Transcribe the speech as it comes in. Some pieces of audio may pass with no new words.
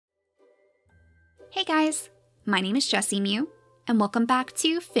Hey guys, my name is JessiMew, and welcome back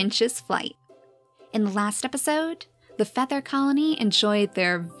to Finch's Flight. In the last episode, the Feather Colony enjoyed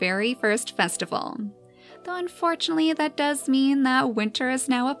their very first festival. Though unfortunately that does mean that winter is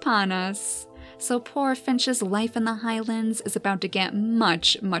now upon us, so poor Finch's life in the Highlands is about to get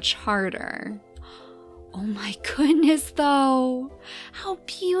much, much harder. Oh my goodness though! How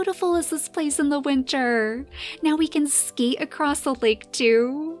beautiful is this place in the winter! Now we can skate across the lake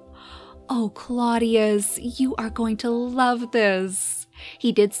too! Oh, Claudius, you are going to love this.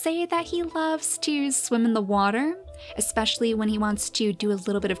 He did say that he loves to swim in the water, especially when he wants to do a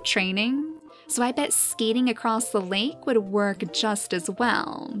little bit of training. So I bet skating across the lake would work just as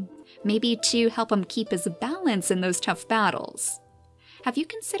well. Maybe to help him keep his balance in those tough battles. Have you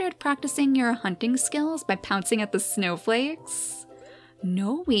considered practicing your hunting skills by pouncing at the snowflakes?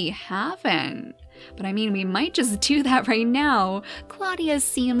 No, we haven't. But I mean, we might just do that right now. Claudius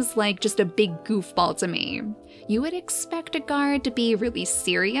seems like just a big goofball to me. You would expect a guard to be really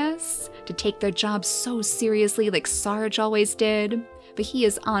serious, to take their job so seriously like Sarge always did, but he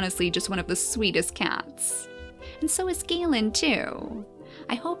is honestly just one of the sweetest cats. And so is Galen too.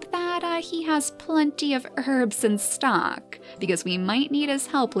 I hope that he has plenty of herbs in stock, because we might need his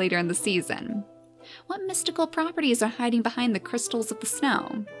help later in the season. What mystical properties are hiding behind the crystals of the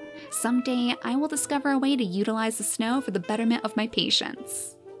snow? Someday, I will discover a way to utilize the snow for the betterment of my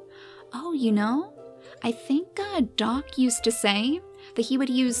patients. Oh, you know, I think Doc used to say that he would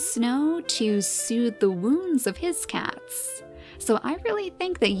use snow to soothe the wounds of his cats. So I really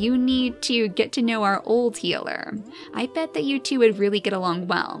think that you need to get to know our old healer. I bet that you two would really get along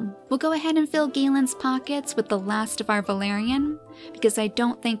well. We'll go ahead and fill Galen's pockets with the last of our valerian, because I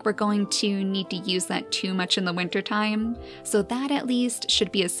don't think we're going to need to use that too much in the wintertime, so that at least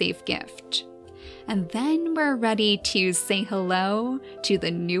should be a safe gift. And then we're ready to say hello to the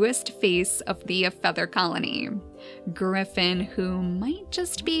newest face of the Feather Colony, Griffin, who might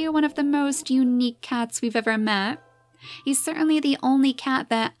just be one of the most unique cats we've ever met. He's certainly the only cat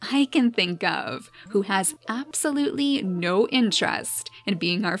that I can think of who has absolutely no interest in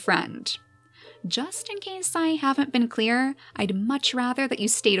being our friend. Just in case I haven't been clear, I'd much rather that you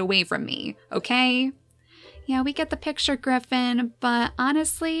stayed away from me, okay? Yeah, we get the picture, Griffin, but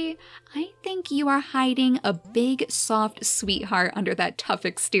honestly, I think you are hiding a big, soft sweetheart under that tough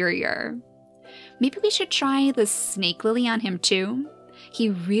exterior. Maybe we should try the snake lily on him too? He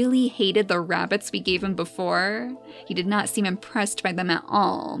really hated the rabbits we gave him before. He did not seem impressed by them at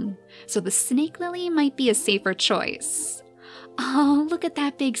all. So the snake lily might be a safer choice. Oh, look at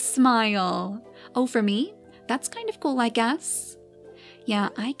that big smile. Oh, for me? That's kind of cool, I guess. Yeah,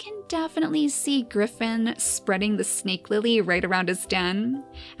 I can definitely see Griffin spreading the snake lily right around his den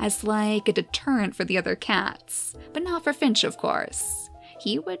as like a deterrent for the other cats, but not for Finch, of course.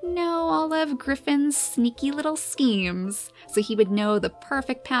 He would know all of Griffin's sneaky little schemes, so he would know the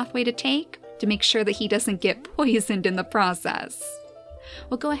perfect pathway to take to make sure that he doesn't get poisoned in the process.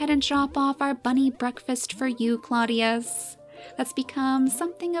 We'll go ahead and drop off our bunny breakfast for you, Claudius. That's become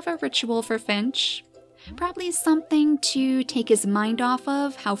something of a ritual for Finch. Probably something to take his mind off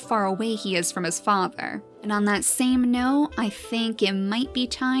of how far away he is from his father. And on that same note, I think it might be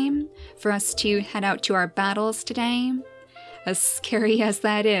time for us to head out to our battles today. As scary as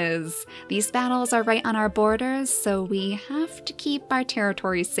that is, these battles are right on our borders, so we have to keep our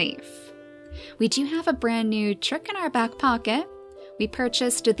territory safe. We do have a brand new trick in our back pocket. We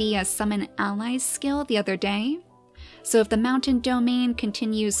purchased the Summon Allies skill the other day. So if the mountain domain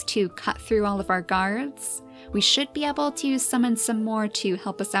continues to cut through all of our guards, we should be able to summon some more to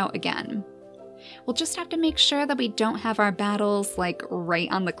help us out again. We'll just have to make sure that we don't have our battles like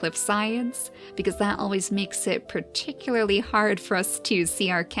right on the cliff sides, because that always makes it particularly hard for us to see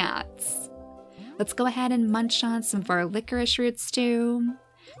our cats. Let's go ahead and munch on some of our licorice roots too.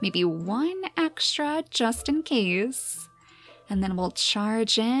 Maybe one extra just in case. And then we'll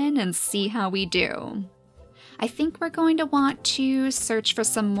charge in and see how we do. I think we're going to want to search for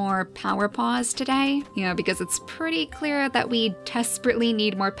some more power paws today, because it's pretty clear that we desperately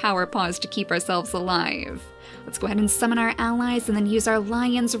need more power paws to keep ourselves alive. Let's go ahead and summon our allies and then use our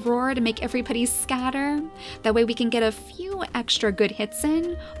lion's roar to make everybody scatter. That way we can get a few extra good hits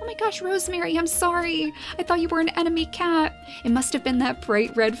in. Oh my gosh, Rosemary, I'm sorry. I thought you were an enemy cat. It must have been that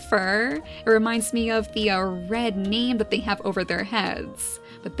bright red fur. It reminds me of the red name that they have over their heads.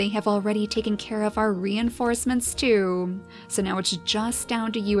 But they have already taken care of our reinforcements too. So now it's just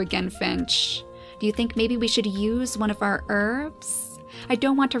down to you again, Finch. Do you think maybe we should use one of our herbs? I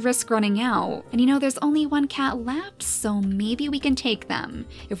don't want to risk running out. And there's only one cat left, so maybe we can take them.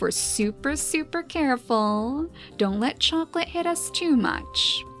 If we're super, super careful. Don't let chocolate hit us too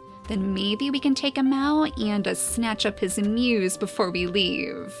much. Then maybe we can take him out and snatch up his mews before we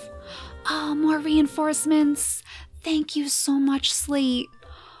leave. Oh, more reinforcements! Thank you so much, Slate.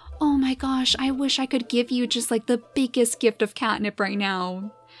 Oh my gosh, I wish I could give you just like the biggest gift of catnip right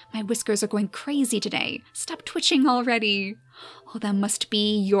now. My whiskers are going crazy today. Stop twitching already. Oh, that must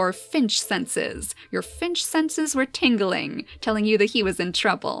be your Finch senses. Your Finch senses were tingling, telling you that he was in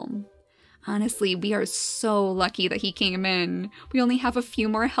trouble. Honestly, we are so lucky that he came in. We only have a few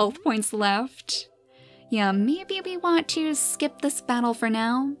more health points left. Yeah, maybe we want to skip this battle for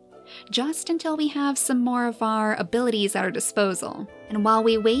now, just until we have some more of our abilities at our disposal. And while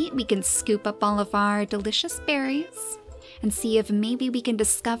we wait, we can scoop up all of our delicious berries and see if maybe we can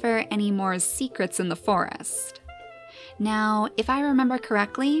discover any more secrets in the forest. Now, if I remember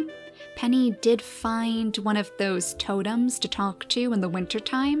correctly, Penny did find one of those totems to talk to in the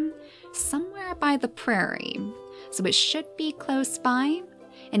wintertime somewhere by the prairie, so it should be close by,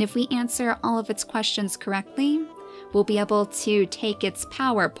 and if we answer all of its questions correctly, we'll be able to take its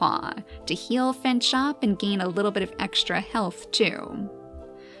power paw to heal Finch up and gain a little bit of extra health too.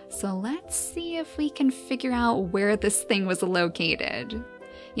 So let's see if we can figure out where this thing was located.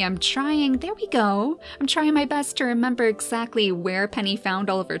 Yeah, I'm trying, there we go. I'm trying my best to remember exactly where Penny found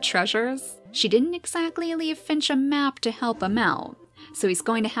all of her treasures. She didn't exactly leave Finch a map to help him out, so he's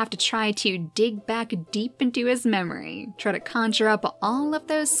going to have to try to dig back deep into his memory, try to conjure up all of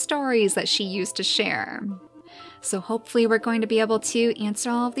those stories that she used to share. So hopefully we're going to be able to answer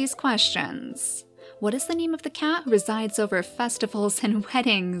all of these questions. What is the name of the cat who resides over festivals and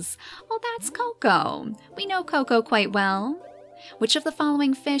weddings? Oh, that's Coco. We know Coco quite well. Which of the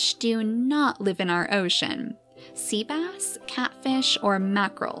following fish do not live in our ocean? Sea bass, catfish, or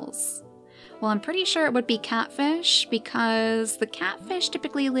mackerels? Well, I'm pretty sure it would be catfish because the catfish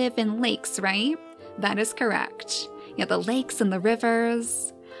typically live in lakes, right? That is correct. Yeah, the lakes and the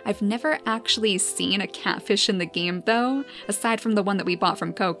rivers. I've never actually seen a catfish in the game though, aside from the one that we bought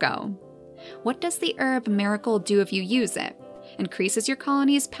from Coco. What does the herb Miracle do if you use it? Increases your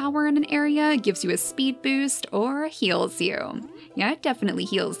colony's power in an area, gives you a speed boost, or heals you? Yeah, it definitely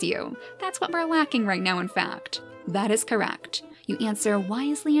heals you. That's what we're lacking right now, in fact. That is correct. You answer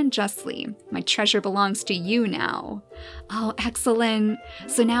wisely and justly. My treasure belongs to you now. Oh, excellent.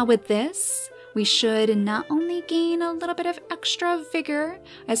 So now with this, we should not only gain a little bit of extra vigor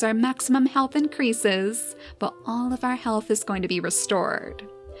as our maximum health increases, but all of our health is going to be restored.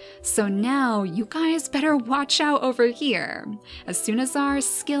 So now you guys better watch out over here. As soon as our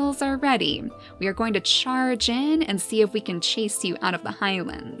skills are ready, we are going to charge in and see if we can chase you out of the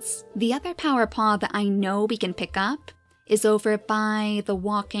highlands. The other power paw that I know we can pick up is over by the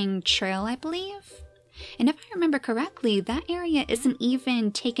walking trail, I believe. And if I remember correctly, that area isn't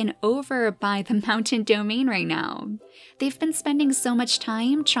even taken over by the mountain domain right now. They've been spending so much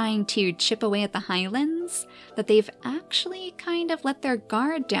time trying to chip away at the highlands that they've actually kind of let their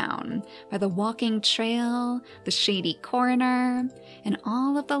guard down by the walking trail, the shady corner, and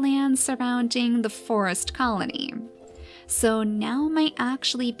all of the land surrounding the forest colony. So now might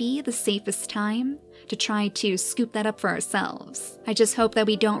actually be the safest time to try to scoop that up for ourselves. I just hope that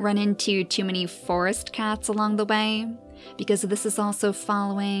we don't run into too many forest cats along the way, because this is also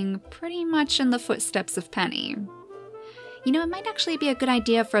following pretty much in the footsteps of Penny. You know, it might actually be a good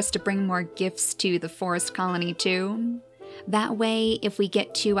idea for us to bring more gifts to the forest colony too. That way, if we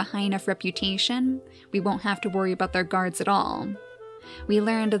get to a high enough reputation, we won't have to worry about their guards at all. We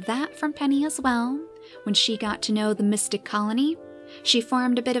learned that from Penny as well. When she got to know the Mystic Colony, she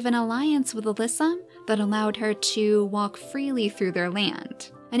formed a bit of an alliance with Alyssa that allowed her to walk freely through their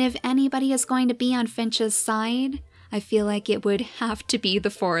land. And if anybody is going to be on Finch's side, I feel like it would have to be the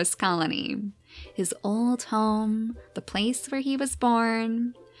forest colony. His old home, the place where he was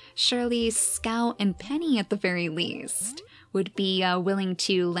born. Surely Scout and Penny, at the very least, would be willing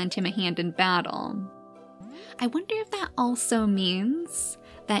to lend him a hand in battle. I wonder if that also means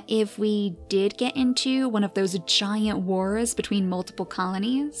that if we did get into one of those giant wars between multiple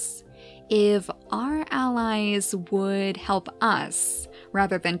colonies, if our allies would help us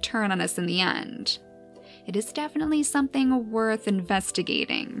rather than turn on us in the end. It is definitely something worth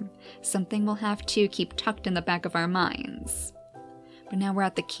investigating, something we'll have to keep tucked in the back of our minds. But now we're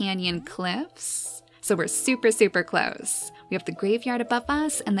at the canyon cliffs, so we're super, super close. We have the graveyard above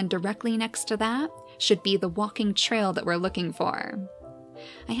us, and then directly next to that should be the walking trail that we're looking for.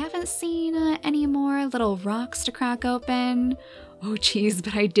 I haven't seen any more little rocks to crack open. Oh geez,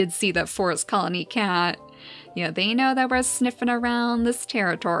 but I did see that forest colony cat. Yeah, they know that we're sniffing around this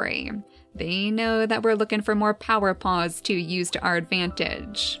territory. They know that we're looking for more power paws to use to our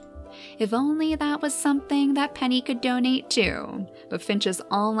advantage. If only that was something that Penny could donate to. But Finch is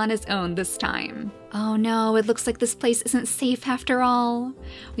all on his own this time. Oh no, it looks like this place isn't safe after all.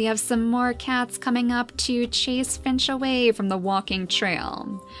 We have some more cats coming up to chase Finch away from the walking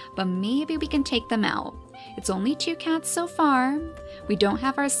trail. But maybe we can take them out. It's only 2 cats so far. We don't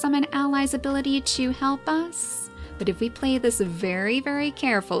have our summon allies ability to help us. But if we play this very, very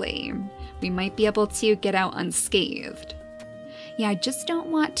carefully, we might be able to get out unscathed. Yeah, I just don't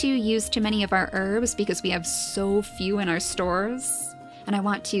want to use too many of our herbs because we have so few in our stores. And I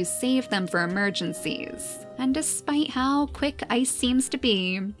want to save them for emergencies. And despite how quick ice seems to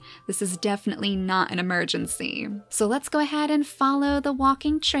be, this is definitely not an emergency. So let's go ahead and follow the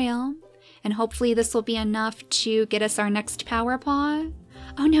walking trail. And hopefully this will be enough to get us our next power paw.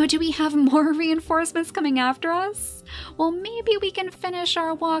 Oh no, do we have more reinforcements coming after us? Well, maybe we can finish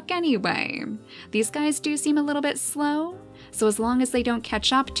our walk anyway. These guys do seem a little bit slow, so as long as they don't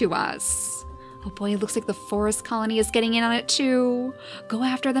catch up to us. Oh boy, it looks like the forest colony is getting in on it too. Go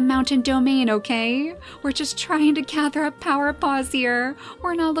after the mountain domain, okay? We're just trying to gather up power paws here.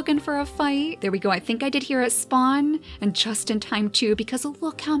 We're not looking for a fight. There we go, I think I did hear it spawn, and just in time too, because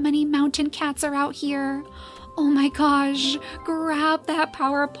look how many mountain cats are out here. Oh my gosh, grab that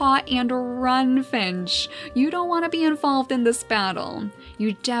power paw and run, Finch. You don't want to be involved in this battle.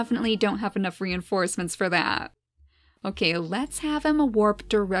 You definitely don't have enough reinforcements for that. Okay, let's have him warp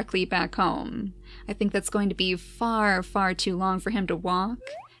directly back home. I think that's going to be far, far too long for him to walk,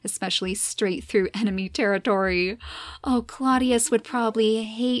 especially straight through enemy territory. Oh, Claudius would probably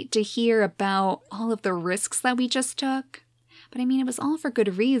hate to hear about all of the risks that we just took. But I mean, it was all for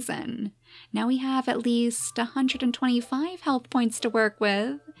good reason. Now we have at least 125 health points to work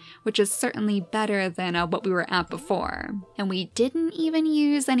with, which is certainly better than what we were at before. And we didn't even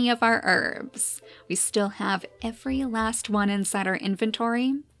use any of our herbs. We still have every last one inside our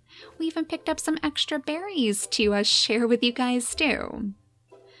inventory. We even picked up some extra berries to share with you guys too.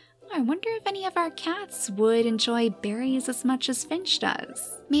 I wonder if any of our cats would enjoy berries as much as Finch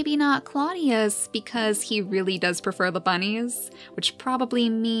does. Maybe not Claudius, because he really does prefer the bunnies, which probably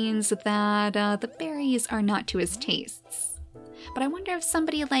means that the berries are not to his tastes. But I wonder if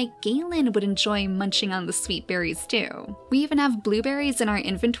somebody like Galen would enjoy munching on the sweet berries too. We even have blueberries in our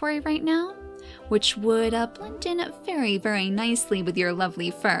inventory right now, which would blend in very, very nicely with your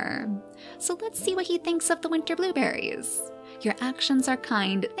lovely fur. So let's see what he thinks of the winter blueberries. Your actions are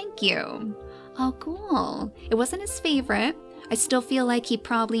kind, thank you. Oh, cool. It wasn't his favorite. I still feel like he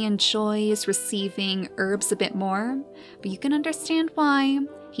probably enjoys receiving herbs a bit more, but you can understand why.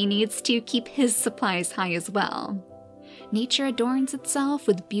 He needs to keep his supplies high as well. Nature adorns itself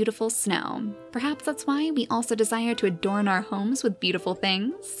with beautiful snow. Perhaps that's why we also desire to adorn our homes with beautiful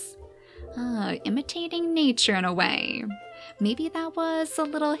things. Imitating nature in a way. Maybe that was a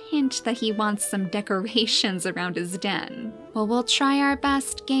little hint that he wants some decorations around his den. Well, we'll try our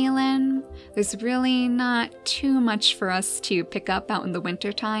best, Galen. There's really not too much for us to pick up out in the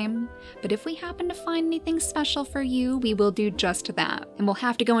wintertime, but if we happen to find anything special for you, we will do just that. And we'll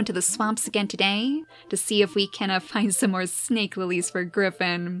have to go into the swamps again today to see if we can find some more snake lilies for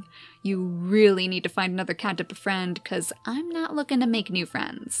Griffin. You really need to find another cat to befriend, because I'm not looking to make new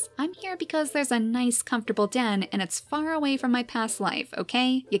friends. I'm here because there's a nice, comfortable den, and it's far away from my past life,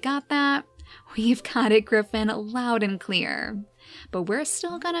 okay? You got that? We've got it, Griffin, loud and clear. But we're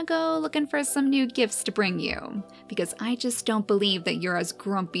still gonna go looking for some new gifts to bring you, because I just don't believe that you're as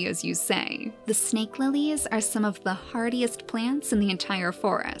grumpy as you say. The snake lilies are some of the hardiest plants in the entire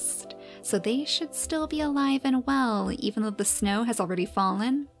forest, so they should still be alive and well, even though the snow has already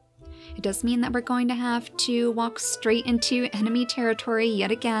fallen. It does mean that we're going to have to walk straight into enemy territory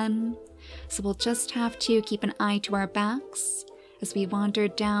yet again, so we'll just have to keep an eye to our backs as we wander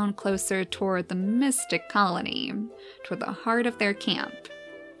down closer toward the Mystic Colony, toward the heart of their camp.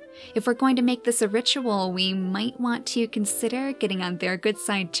 If we're going to make this a ritual, we might want to consider getting on their good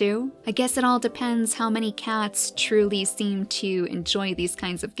side too. I guess it all depends how many cats truly seem to enjoy these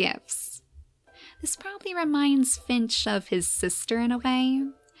kinds of gifts. This probably reminds Finch of his sister in a way,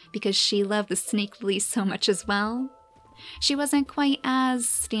 because she loved the snake lily so much as well. She wasn't quite as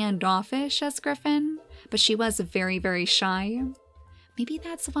standoffish as Griffin, but she was very, very shy. Maybe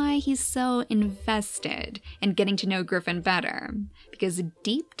that's why he's so invested in getting to know Griffin better, because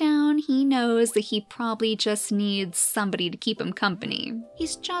deep down he knows that he probably just needs somebody to keep him company.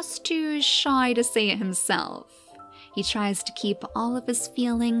 He's just too shy to say it himself. He tries to keep all of his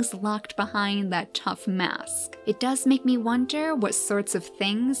feelings locked behind that tough mask. It does make me wonder what sorts of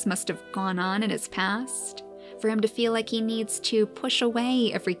things must have gone on in his past for him to feel like he needs to push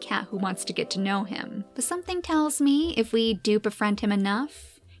away every cat who wants to get to know him. But something tells me if we do befriend him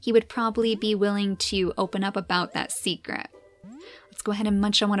enough, he would probably be willing to open up about that secret. Let's go ahead and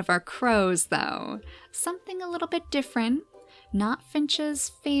munch on one of our crows, though. Something a little bit different. Not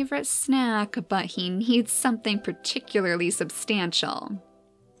Finch's favorite snack, but he needs something particularly substantial.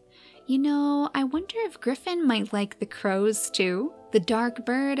 You know, I wonder if Griffin might like the crows too. The dark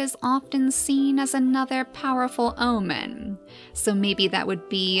bird is often seen as another powerful omen, so maybe that would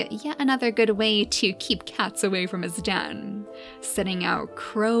be yet another good way to keep cats away from his den. Setting out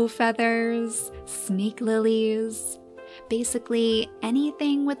crow feathers, snake lilies, basically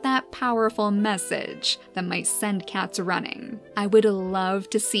anything with that powerful message that might send cats running. I would love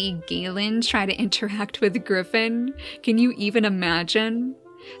to see Galen try to interact with Griffin. Can you even imagine?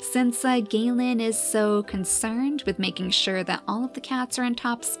 Since Galen is so concerned with making sure that all of the cats are in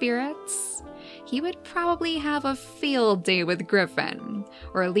top spirits, he would probably have a field day with Griffin,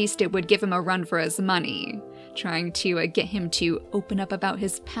 or at least it would give him a run for his money, trying to get him to open up about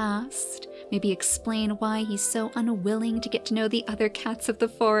his past, maybe explain why he's so unwilling to get to know the other cats of the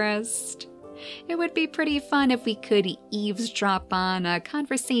forest. It would be pretty fun if we could eavesdrop on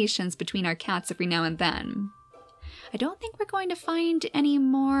conversations between our cats every now and then. I don't think we're going to find any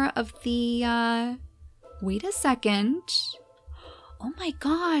more of the, wait a second. Oh my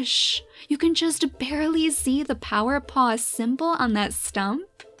gosh, you can just barely see the Paws symbol on that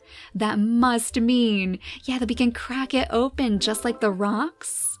stump? That must mean, yeah, that we can crack it open just like the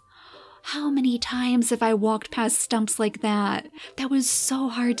rocks. How many times have I walked past stumps like that? That was so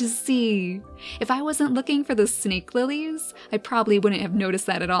hard to see. If I wasn't looking for the snake lilies, I probably wouldn't have noticed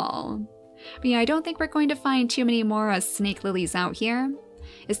that at all. But yeah, I don't think we're going to find too many more snake lilies out here.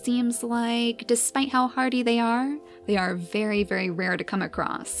 It seems like, despite how hardy they are very, very rare to come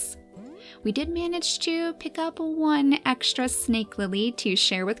across. We did manage to pick up one extra snake lily to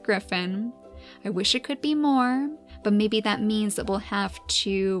share with Griffin. I wish it could be more, but maybe that means that we'll have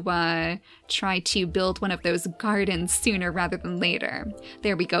to try to build one of those gardens sooner rather than later.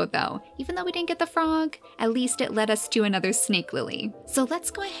 There we go though. Even though we didn't get the frog, at least it led us to another snake lily. So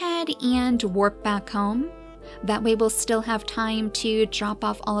let's go ahead and warp back home. That way we'll still have time to drop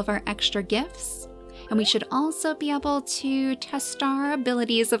off all of our extra gifts. And we should also be able to test our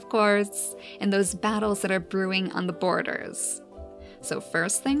abilities, of course, in those battles that are brewing on the borders. So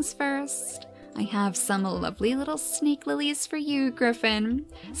first things first, I have some lovely little snake lilies for you, Griffin,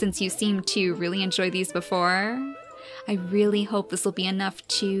 since you seem to really enjoy these before. I really hope this will be enough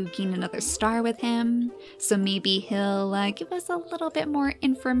to gain another star with him, so maybe he'll give us a little bit more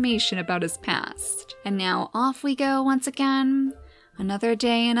information about his past. And now off we go once again. Another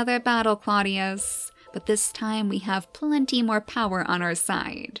day, another battle, Claudius, but this time we have plenty more power on our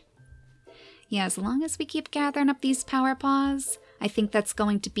side. Yeah, as long as we keep gathering up these power paws, I think that's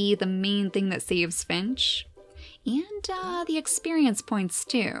going to be the main thing that saves Finch. And the experience points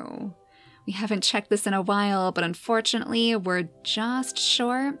too. We haven't checked this in a while, but unfortunately we're just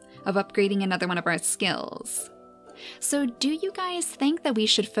short of upgrading another one of our skills. So do you guys think that we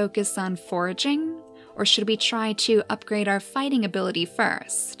should focus on foraging, or should we try to upgrade our fighting ability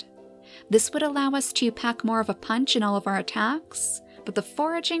first? This would allow us to pack more of a punch in all of our attacks, but the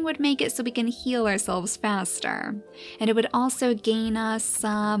foraging would make it so we can heal ourselves faster. And it would also gain us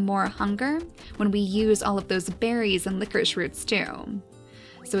more hunger when we use all of those berries and licorice roots too.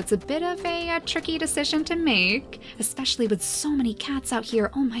 So it's a bit of a tricky decision to make, especially with so many cats out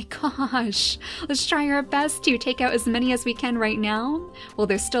here. Oh my gosh! Let's try our best to take out as many as we can right now, while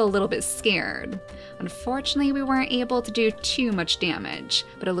they're still a little bit scared. Unfortunately, we weren't able to do too much damage,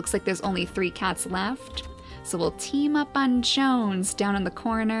 but it looks like there's only 3 cats left. So we'll team up on Jones down in the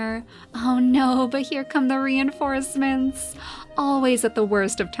corner. Oh no, but here come the reinforcements. Always at the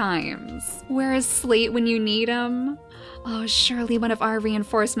worst of times. Where is Slate when you need him? Oh, surely one of our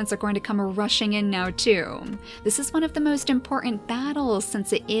reinforcements are going to come rushing in now too. This is one of the most important battles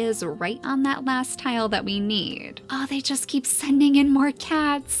since it is right on that last tile that we need. Oh, they just keep sending in more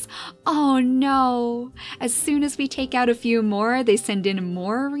cats. Oh no. As soon as we take out a few more, they send in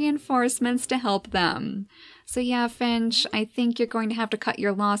more reinforcements to help them. So yeah, Finch, I think you're going to have to cut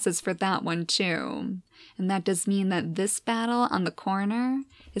your losses for that one too. And that does mean that this battle on the corner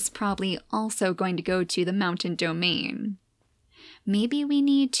is probably also going to go to the mountain domain. Maybe we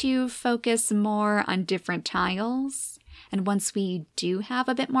need to focus more on different tiles, and once we do have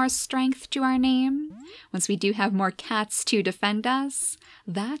a bit more strength to our name, once we do have more cats to defend us,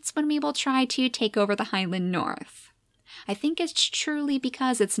 that's when we will try to take over the Highland North. I think it's truly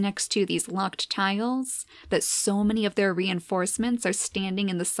because it's next to these locked tiles that so many of their reinforcements are standing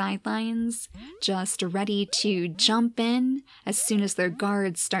in the sidelines, just ready to jump in as soon as their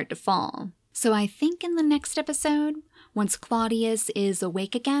guards start to fall. So I think in the next episode, Once Claudius is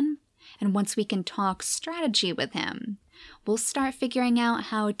awake again, and once we can talk strategy with him, we'll start figuring out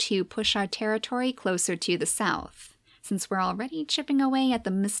how to push our territory closer to the south, since we're already chipping away at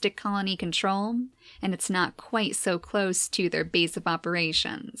the Mystic Colony control, and it's not quite so close to their base of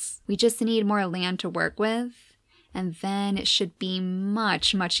operations. We just need more land to work with, and then it should be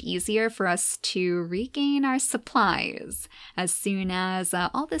much, much easier for us to regain our supplies as soon as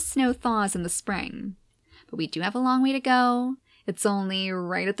all this snow thaws in the spring. But we do have a long way to go. It's only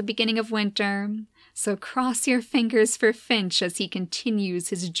right at the beginning of winter, so cross your fingers for Finch as he continues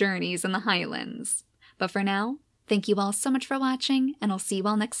his journeys in the Highlands. But for now, thank you all so much for watching, and I'll see you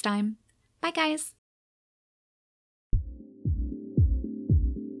all next time. Bye, guys!